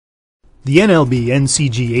The NLB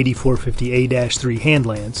NCG8450A-3 hand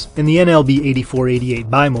lance and the NLB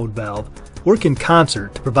 8488 bimode valve work in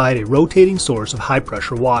concert to provide a rotating source of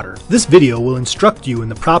high-pressure water. This video will instruct you in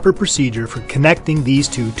the proper procedure for connecting these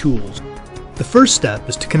two tools. The first step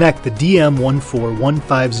is to connect the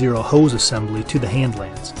DM14150 hose assembly to the hand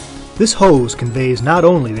lance. This hose conveys not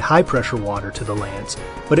only the high-pressure water to the lance,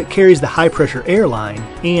 but it carries the high-pressure air line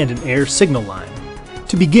and an air signal line.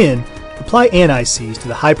 To begin, apply anti-seize to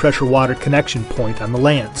the high-pressure water connection point on the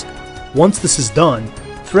lance. Once this is done,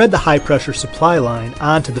 thread the high-pressure supply line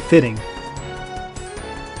onto the fitting.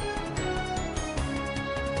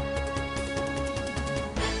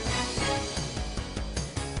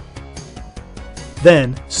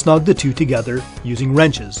 Then, snug the two together using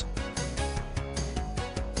wrenches.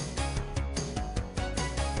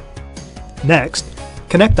 Next,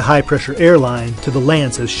 connect the high-pressure air line to the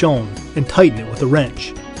lance as shown and tighten it with a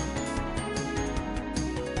wrench.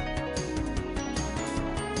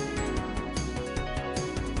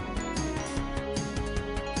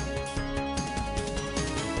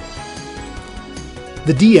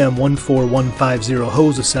 The DM14150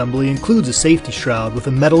 hose assembly includes a safety shroud with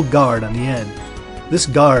a metal guard on the end. This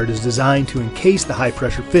guard is designed to encase the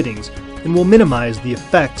high-pressure fittings and will minimize the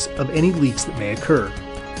effects of any leaks that may occur.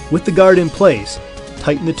 With the guard in place,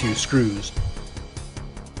 tighten the two screws.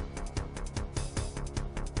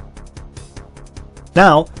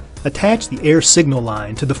 Now, attach the air signal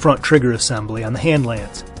line to the front trigger assembly on the hand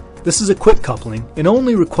lance. This is a quick coupling and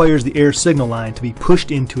only requires the air signal line to be pushed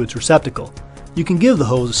into its receptacle. You can give the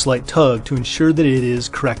hose a slight tug to ensure that it is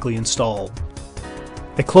correctly installed.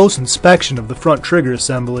 A close inspection of the front trigger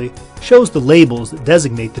assembly shows the labels that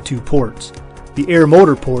designate the two ports. The air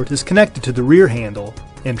motor port is connected to the rear handle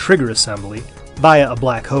and trigger assembly via a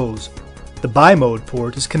black hose. The bimode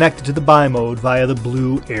port is connected to the bimode via the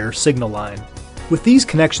blue air signal line. With these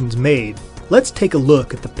connections made, let's take a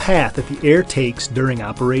look at the path that the air takes during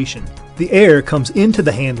operation. The air comes into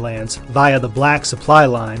the hand lance via the black supply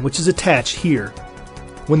line, which is attached here.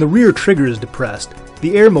 When the rear trigger is depressed,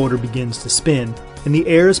 the air motor begins to spin and the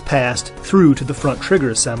air is passed through to the front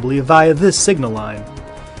trigger assembly via this signal line.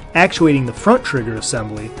 Actuating the front trigger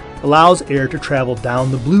assembly allows air to travel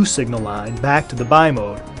down the blue signal line back to the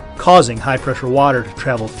bimode, causing high-pressure water to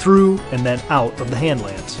travel through and then out of the hand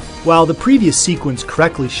lance. While the previous sequence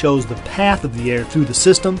correctly shows the path of the air through the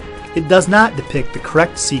system, it does not depict the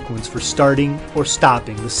correct sequence for starting or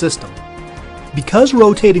stopping the system. Because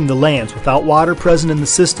rotating the lance without water present in the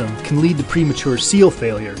system can lead to premature seal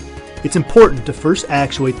failure, it's important to first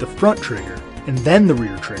actuate the front trigger and then the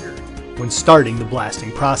rear trigger when starting the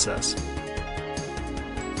blasting process.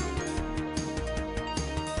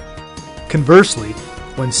 Conversely,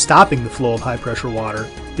 when stopping the flow of high-pressure water,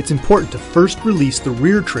 it's important to first release the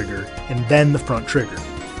rear trigger and then the front trigger.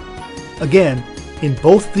 Again, in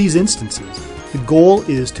both of these instances, the goal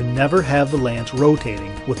is to never have the lance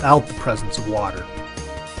rotating without the presence of water.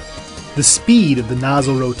 The speed of the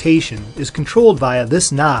nozzle rotation is controlled via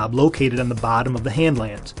this knob located on the bottom of the hand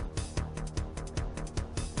lance.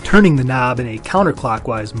 Turning the knob in a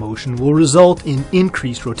counterclockwise motion will result in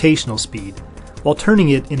increased rotational speed, while turning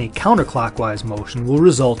it in a counterclockwise motion will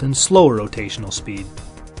result in slower rotational speed.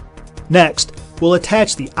 Next, we'll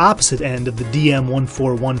attach the opposite end of the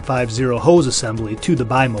DM14150 hose assembly to the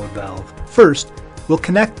bimode valve. First, we'll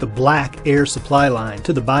connect the black air supply line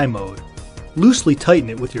to the bimode. Loosely tighten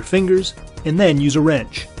it with your fingers and then use a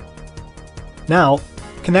wrench. Now,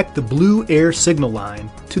 connect the blue air signal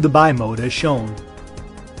line to the bimode as shown.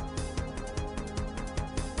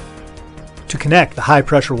 To connect the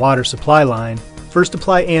high-pressure water supply line, first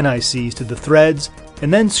apply anti-seize to the threads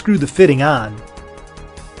and then screw the fitting on.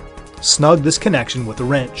 Snug this connection with a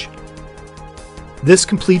wrench. This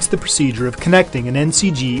completes the procedure of connecting an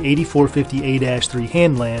NCG8450A-3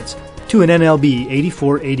 hand lance to an NLB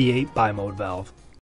 8488 bimode valve.